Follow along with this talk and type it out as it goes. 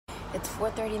It's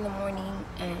 4:30 in the morning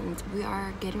and we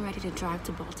are getting ready to drive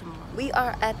to Baltimore. We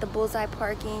are at the Bullseye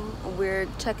parking. We're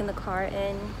checking the car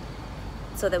in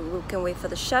so that we can wait for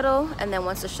the shuttle, and then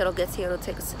once the shuttle gets here, it'll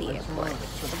take us to the airport.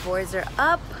 The boys are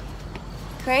up,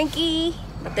 cranky,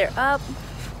 but they're up.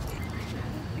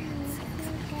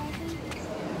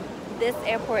 This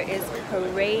airport is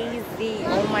crazy.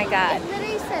 Oh my God. It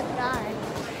literally said that.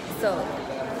 So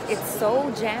it's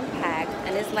so jam-packed,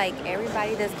 and it's like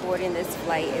everybody that's boarding this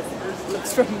flight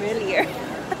looks familiar.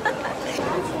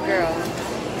 Girl,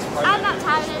 I'm not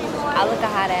tired anymore. I look a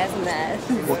hot ass mess.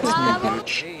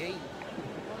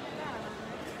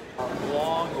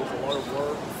 Long, it was a lot of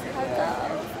work.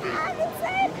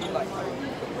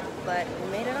 But we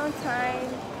made it on time.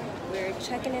 We're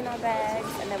checking in our bags,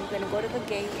 and then we're gonna go to the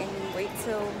gate and wait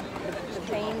till the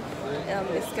plane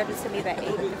is scheduled to leave at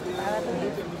 8:55, I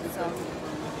believe.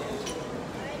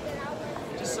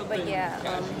 So, but yeah,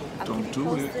 I'll keep you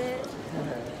posted.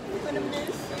 We're gonna miss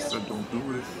you. I said don't do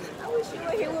it. I wish you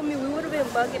were here with me. We would have been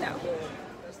bugging out.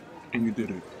 And you did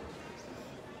it.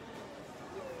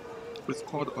 It's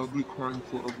called ugly crying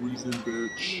for a reason,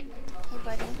 bitch. Hey,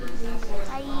 buddy.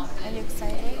 Hi. Are you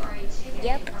excited?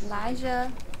 Yep.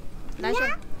 Elijah,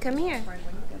 come here.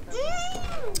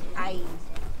 Aye.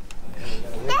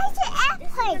 There's an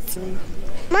airport.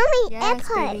 Mommy, Yes,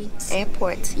 airport. baby.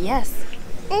 Airport, yes.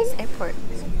 There's Airport.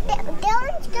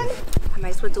 one's gonna. I might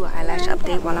as well do an eyelash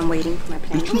update while I'm waiting for my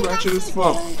plane. You're too ratchet as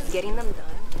fuck. Getting them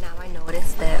done, now I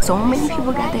noticed that so many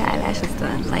people got their eyelashes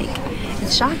done. Like,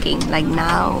 it's shocking. Like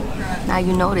now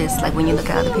you notice, like when you look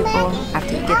at other people,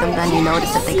 after you get them done, you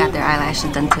notice that they got their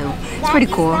eyelashes done too. It's pretty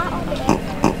cool.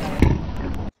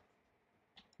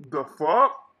 The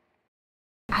fuck?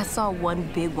 I saw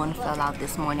one big one fell out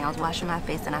this morning. I was washing my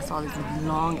face and I saw this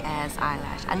long ass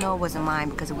eyelash. I know it wasn't mine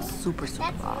because it was super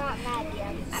long.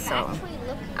 So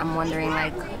I'm wondering,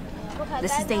 like,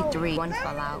 this is day 3. One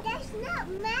fell out. That's not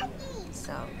Maggie.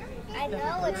 So I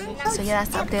know it's not. yeah,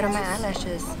 that's the update on my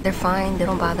eyelashes. They're fine. They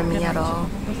don't bother me at all.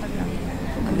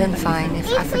 I've been fine if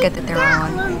I forget that they're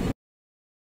on.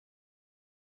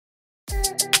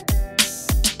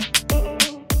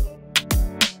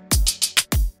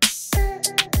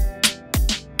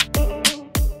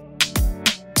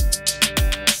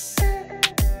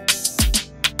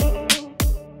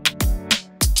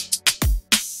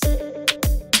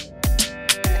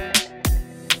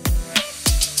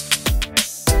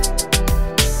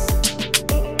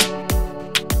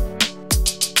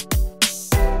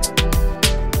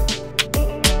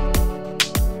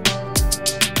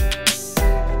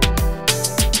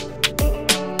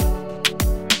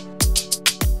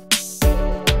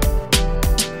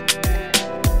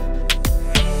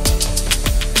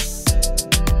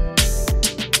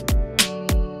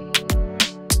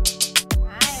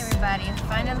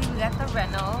 Finally, we got the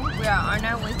rental. We are on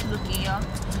our way to Luquillo,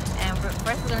 and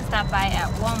first we're gonna stop by at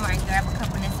Walmart and grab a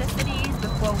couple necessities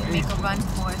before we make a run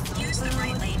for some food,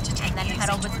 and then head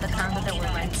over to the condo that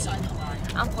we're renting.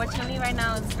 Unfortunately, right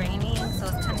now it's raining, so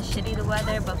it's kind of shitty the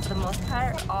weather. But for the most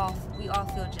part, we all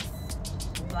feel just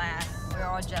blah. We're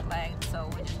all jet lagged, so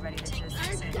we're just ready to just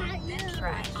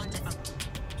crash.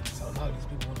 So a lot of these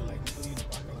people want to like fill you in the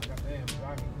parking lot. Goddamn,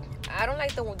 driving. I don't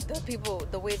like the way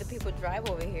the people drive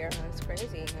over here. It's crazy.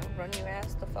 They'll run your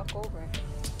ass the fuck over.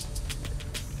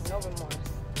 No remorse.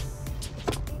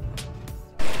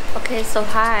 Okay, so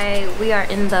hi. We are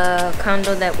in the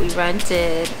condo that we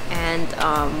rented, and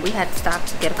we had stopped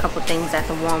to get a couple things at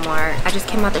the Walmart. I just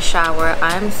came out the shower.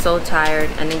 I'm so tired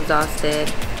and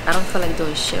exhausted. I don't feel like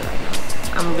doing shit right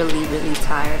now. I'm really, really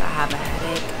tired. I have a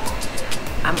headache.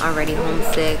 I'm already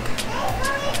homesick.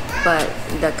 But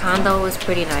the condo is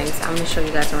pretty nice. I'm gonna show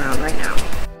you guys around right now.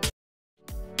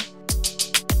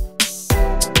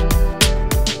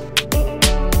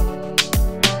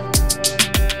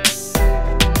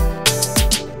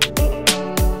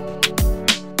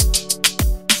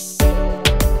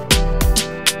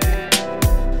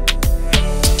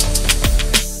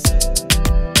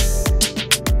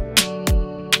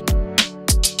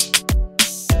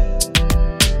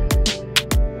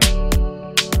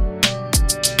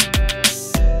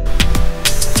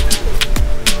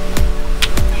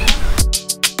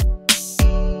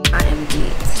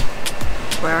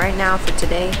 Right now for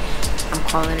today, I'm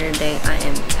calling it a day. I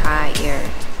am tired.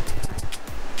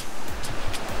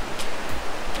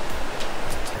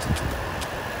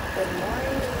 Good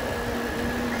morning.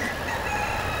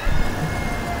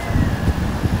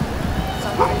 So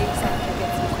I'm really excited to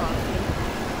get some coffee.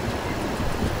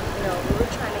 You know, we were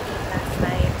trying to eat last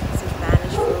night some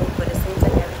Spanish food, but it seems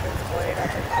like everything's ordered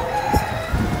up and closed.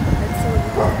 Let's see what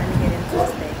we can kind of get into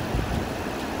today.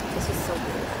 This is so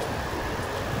beautiful.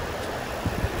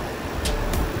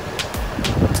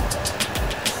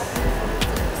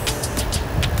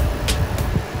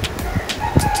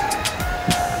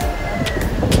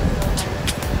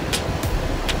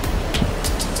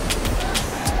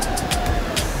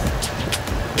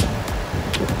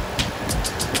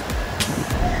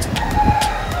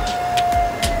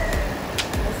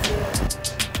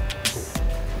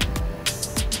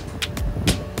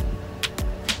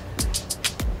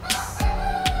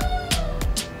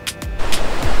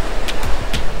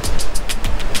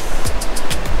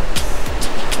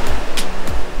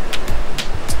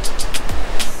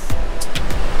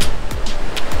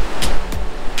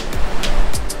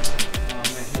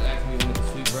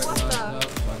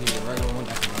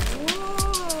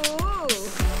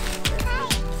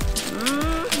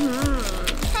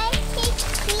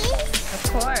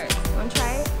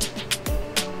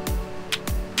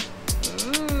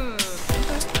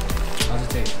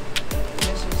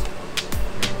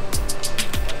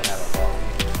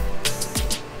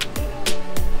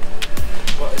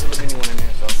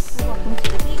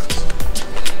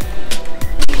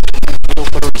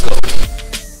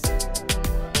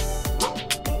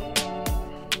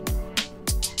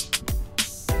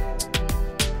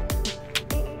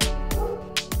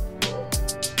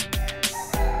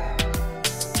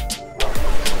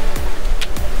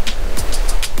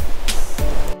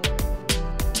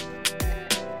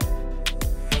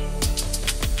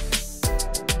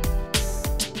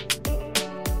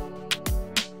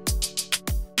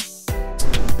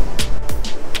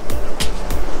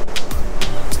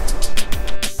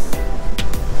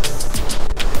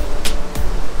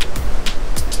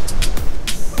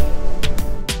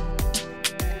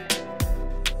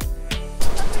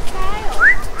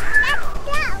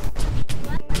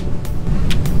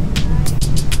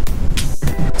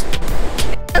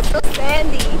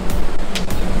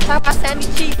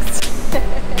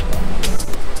 Yes.